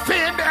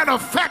offend and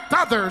affect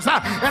others.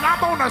 And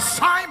I'm on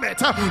assignment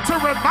to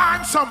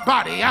remind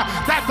somebody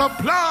that the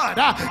blood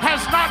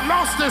has not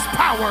lost its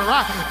power,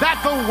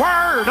 that the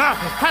word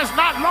has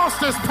not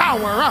lost its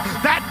power,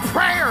 that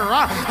prayer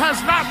has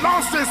not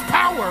lost its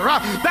power,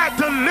 that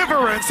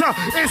deliverance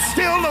is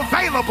still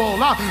available,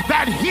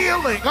 that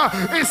healing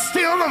is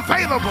still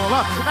available. unmovable,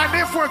 and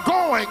if we're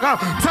going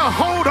to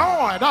hold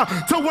on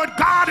to what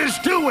God is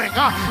doing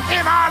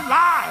in our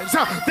lives,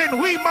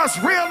 then we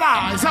must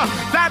realize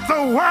that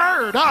the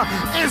word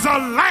is a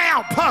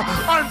lamp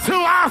unto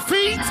our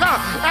feet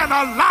and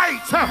a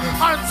light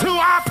unto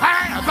our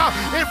path.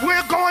 If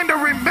we're going to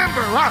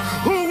remember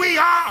who we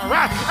are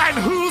and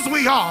whose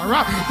we are,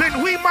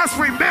 then we must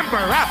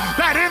remember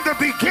that in the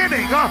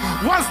beginning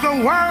was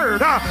the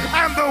Word,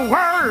 and the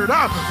Word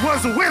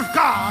was with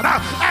God,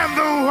 and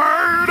the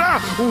Word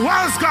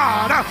was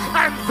God,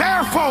 and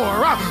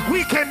therefore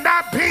we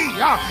cannot be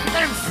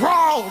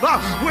enthralled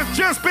with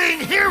just being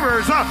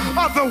hearers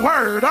of the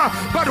Word,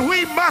 but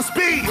we must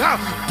be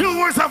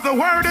doers of the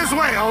Word as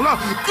well.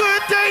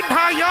 Good day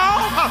now,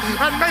 y'all,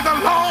 and may the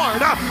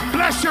Lord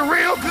bless you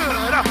real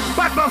good.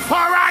 But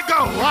before I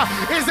go,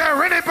 is there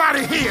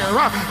anybody here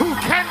who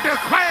can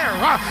declare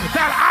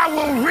that I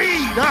will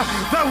read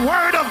the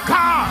Word of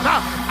God?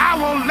 I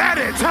will let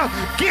it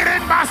get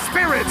in my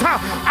spirit.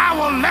 I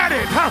will let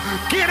it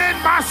get in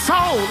my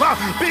soul,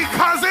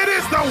 because it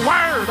is the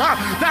Word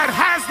that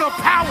has the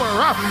power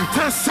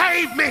to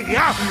save me.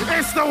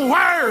 It's the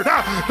Word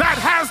that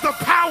has the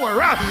power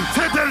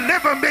to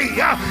deliver me.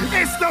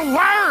 It's the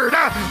Word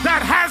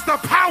that has the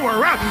power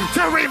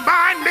to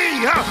remind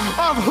me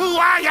of who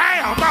I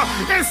am.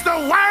 It's the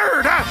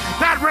Word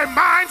that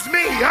reminds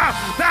me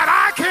that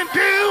I can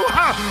do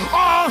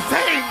all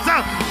things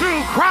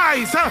through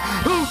Christ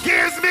who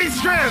gives me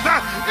strength.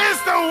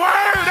 It's the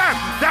Word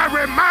that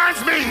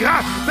reminds me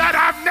that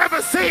I've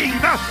never seen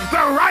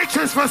the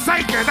righteous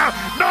forsaken,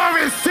 nor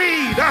his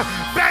seed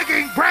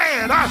begging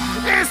bread.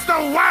 It's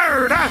the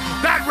Word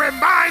that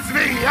reminds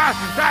me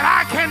that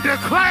I can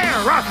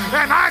declare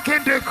and I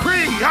can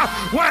decree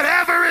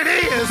whatever it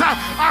is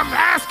I'm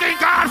asking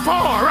God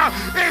for.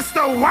 It's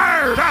the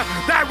Word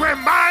that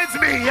reminds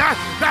me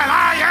that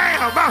I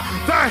am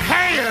the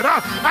head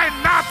and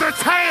not the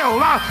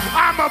tail.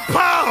 I'm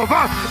above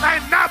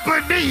and not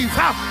beneath.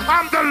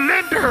 I'm the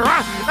lender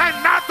and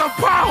not the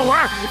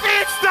borrower.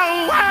 It's the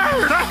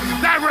Word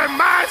that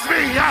reminds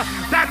me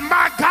that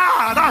my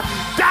God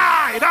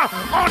died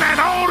on an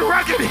old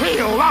rugged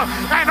hill,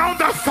 and on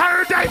the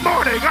third day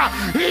morning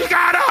he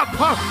got up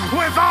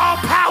with all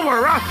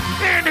power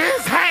in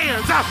his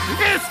hands.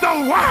 It's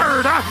the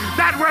Word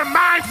that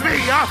reminds me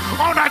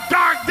on a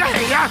dark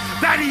day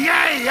that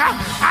yea,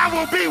 I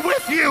will be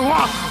with you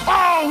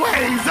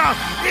always,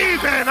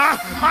 even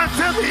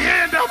until the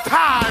end of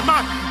time.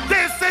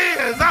 This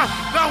is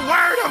the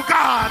Word of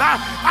God.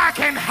 I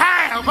can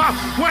have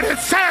what it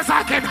says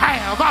I can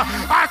have.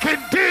 I can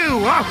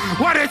do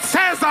what it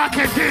says I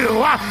can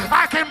do.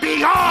 I can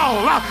be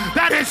all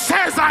that it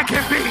says I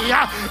can be.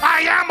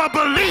 I am a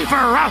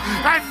believer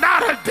and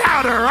not a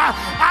doubter.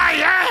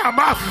 I am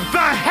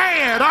the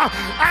head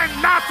and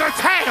not the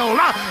tail.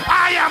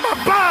 I am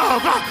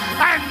above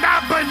and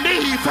not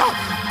beneath.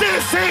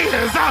 This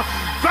is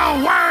the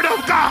Word of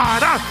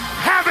God.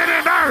 Heaven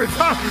and earth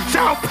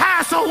shall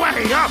pass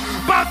away,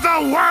 but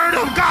the Word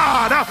of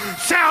God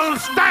shall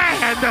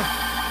stand.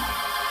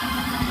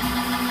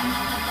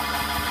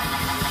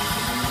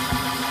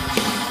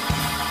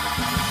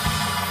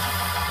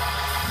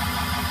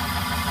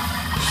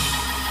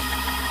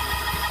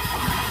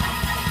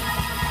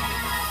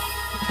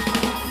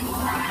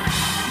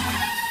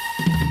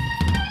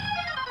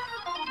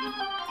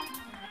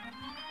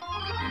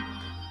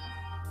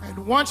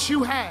 And once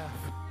you have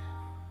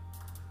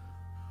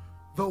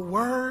the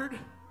Word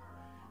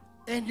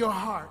in your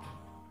heart,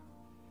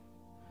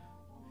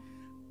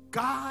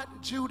 God,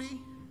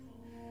 Judy,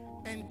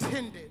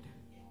 intended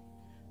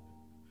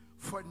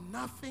for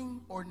nothing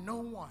or no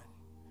one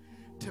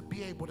to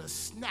be able to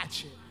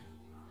snatch it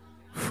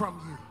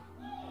from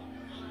you.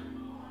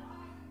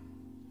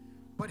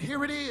 But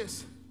here it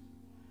is.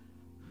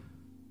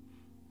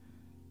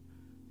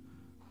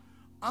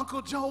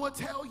 Uncle Joe will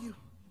tell you,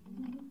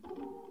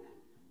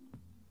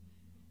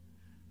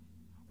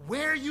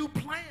 where you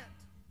plant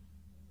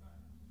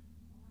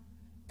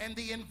and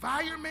the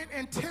environment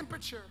and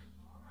temperature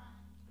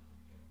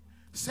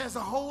says a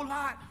whole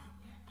lot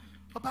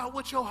about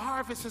what your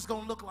harvest is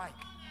going to look like.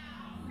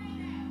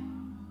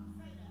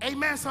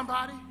 Amen,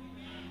 somebody?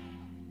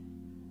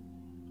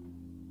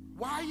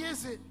 Why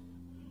is it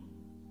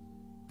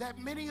that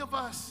many of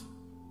us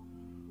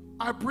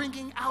are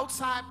bringing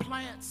outside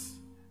plants?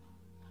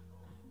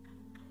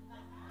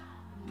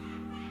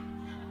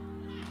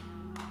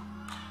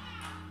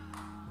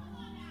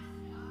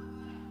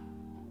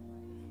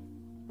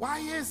 Why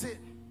is it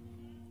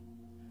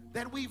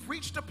that we've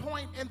reached a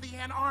point in the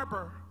Ann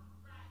Arbor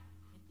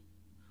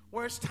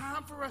where it's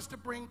time for us to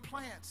bring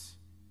plants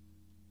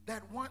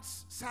that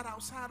once sat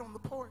outside on the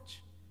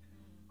porch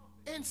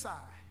inside,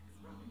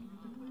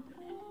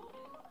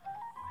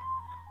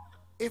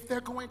 if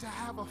they're going to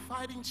have a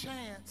fighting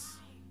chance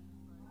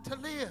to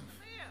live?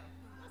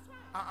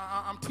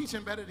 I'm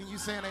teaching better than you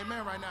saying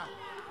amen right now.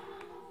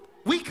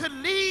 We could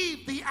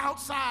leave the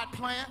outside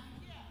plant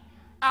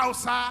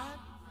outside,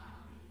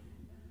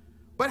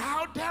 but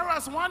how dare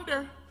us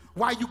wonder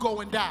why you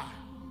go and die?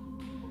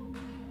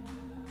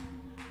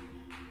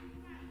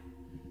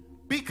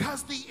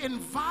 because the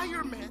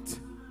environment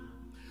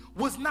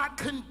was not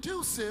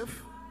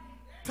conducive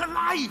to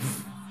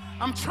life.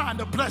 I'm trying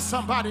to bless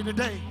somebody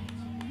today.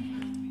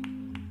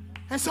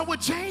 And so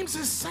what James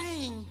is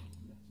saying,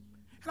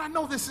 and I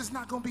know this is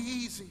not going to be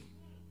easy,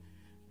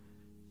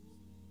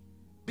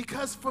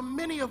 because for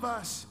many of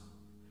us,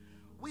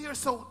 we are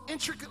so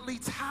intricately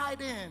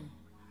tied in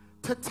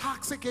to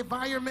toxic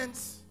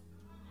environments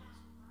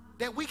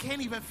that we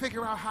can't even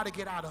figure out how to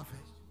get out of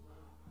it.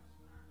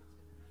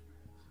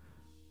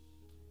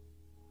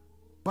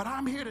 But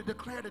I'm here to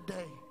declare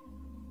today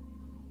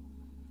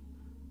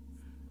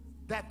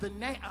that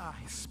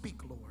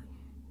speak, Lord.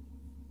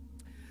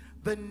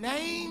 The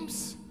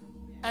names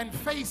and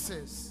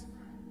faces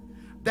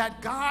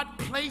that God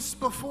placed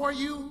before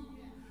you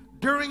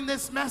during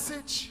this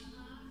message,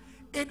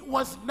 it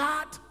was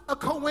not a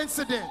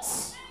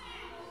coincidence.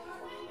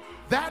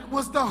 That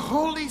was the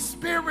Holy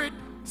Spirit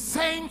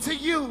saying to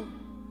you,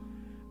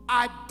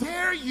 I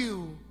dare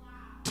you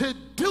to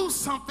do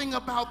something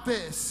about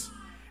this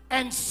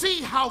and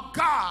see how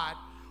God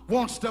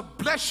wants to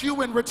bless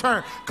you in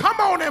return. Come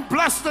on and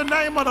bless the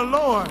name of the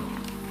Lord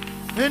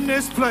in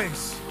this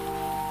place.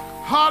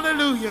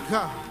 Hallelujah,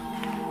 God.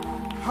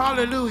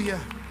 Hallelujah.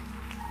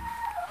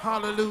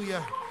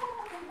 Hallelujah.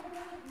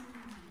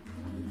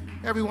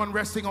 Everyone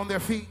resting on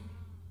their feet.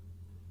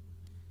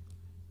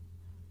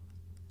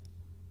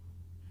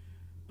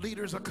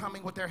 Leaders are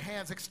coming with their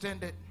hands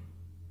extended.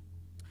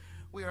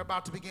 We are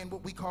about to begin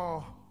what we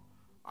call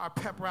our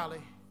pep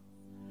rally.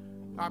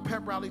 Our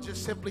pep rally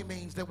just simply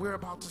means that we're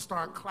about to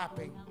start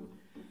clapping,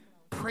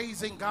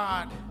 praising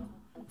God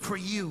for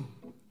you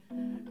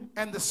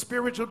and the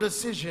spiritual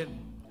decision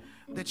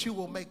that you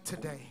will make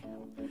today.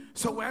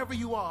 So wherever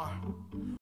you are,